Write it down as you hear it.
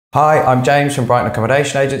Hi, I'm James from Brighton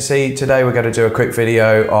Accommodation Agency. Today we're going to do a quick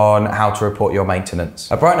video on how to report your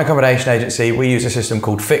maintenance. At Brighton Accommodation Agency, we use a system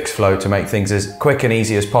called FixFlow to make things as quick and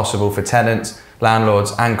easy as possible for tenants,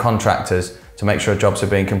 landlords and contractors to make sure jobs are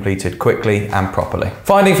being completed quickly and properly.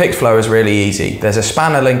 Finding FixFlow is really easy. There's a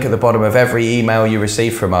spanner link at the bottom of every email you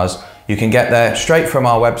receive from us. You can get there straight from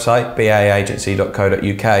our website,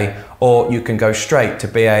 baagency.co.uk, or you can go straight to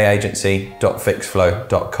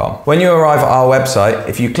baagency.fixflow.com. When you arrive at our website,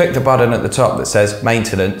 if you click the button at the top that says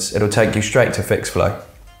Maintenance, it'll take you straight to FixFlow.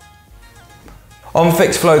 On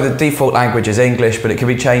FixFlow, the default language is English, but it can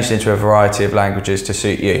be changed into a variety of languages to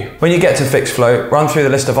suit you. When you get to FixFlow, run through the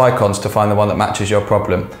list of icons to find the one that matches your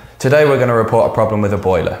problem. Today we're going to report a problem with a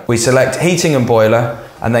boiler. We select heating and boiler,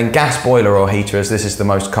 and then gas boiler or heater, as this is the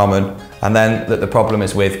most common, and then that the problem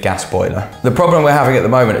is with gas boiler. The problem we're having at the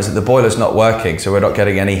moment is that the boiler's not working, so we're not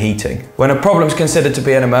getting any heating. When a problem's considered to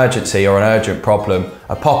be an emergency or an urgent problem,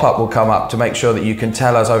 a pop-up will come up to make sure that you can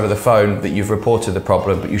tell us over the phone that you've reported the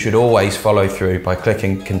problem, but you should always follow through by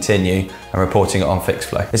clicking continue and reporting it on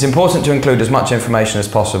FixFlow. It's important to include as much information as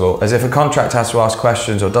possible, as if a contractor has to ask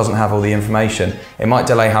questions or doesn't have all the information, it might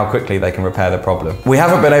delay how quickly they can repair the problem. We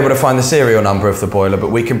haven't been able to find the serial number of the boiler,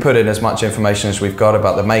 but we can put in as much information as we've got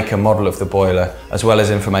about the make and model of the boiler, as well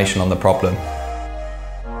as information on the problem.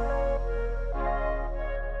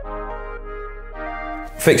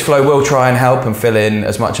 FixFlow will try and help and fill in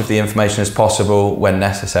as much of the information as possible when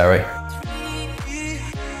necessary.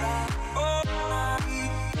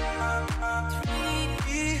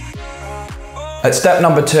 At step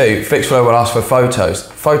number 2, FixFlow will ask for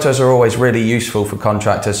photos. Photos are always really useful for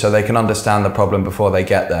contractors so they can understand the problem before they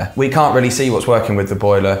get there. We can't really see what's working with the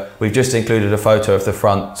boiler. We've just included a photo of the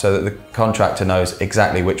front so that the contractor knows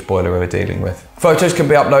exactly which boiler we're dealing with. Photos can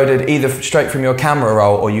be uploaded either straight from your camera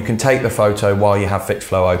roll, or you can take the photo while you have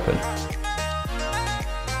FixFlow open.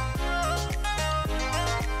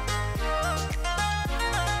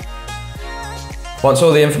 Once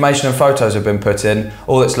all the information and photos have been put in,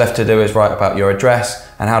 all that's left to do is write about your address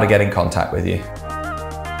and how to get in contact with you.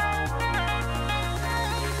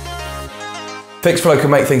 FixFlow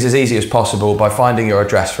can make things as easy as possible by finding your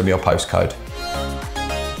address from your postcode.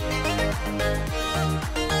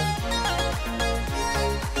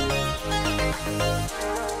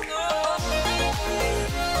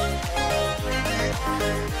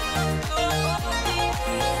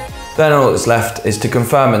 Then all that's left is to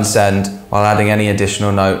confirm and send while adding any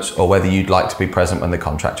additional notes or whether you'd like to be present when the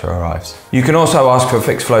contractor arrives. You can also ask for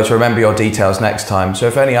FixFlow to remember your details next time, so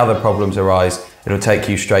if any other problems arise, it'll take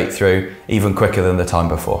you straight through, even quicker than the time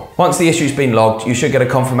before. Once the issue's been logged, you should get a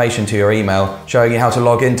confirmation to your email showing you how to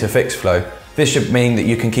log into FixFlow. This should mean that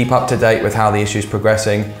you can keep up to date with how the issue's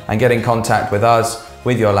progressing and get in contact with us,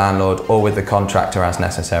 with your landlord, or with the contractor as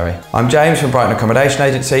necessary. I'm James from Brighton Accommodation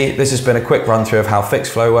Agency. This has been a quick run through of how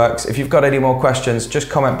FixFlow works. If you've got any more questions, just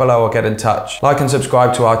comment below or get in touch. Like and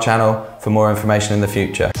subscribe to our channel for more information in the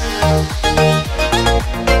future.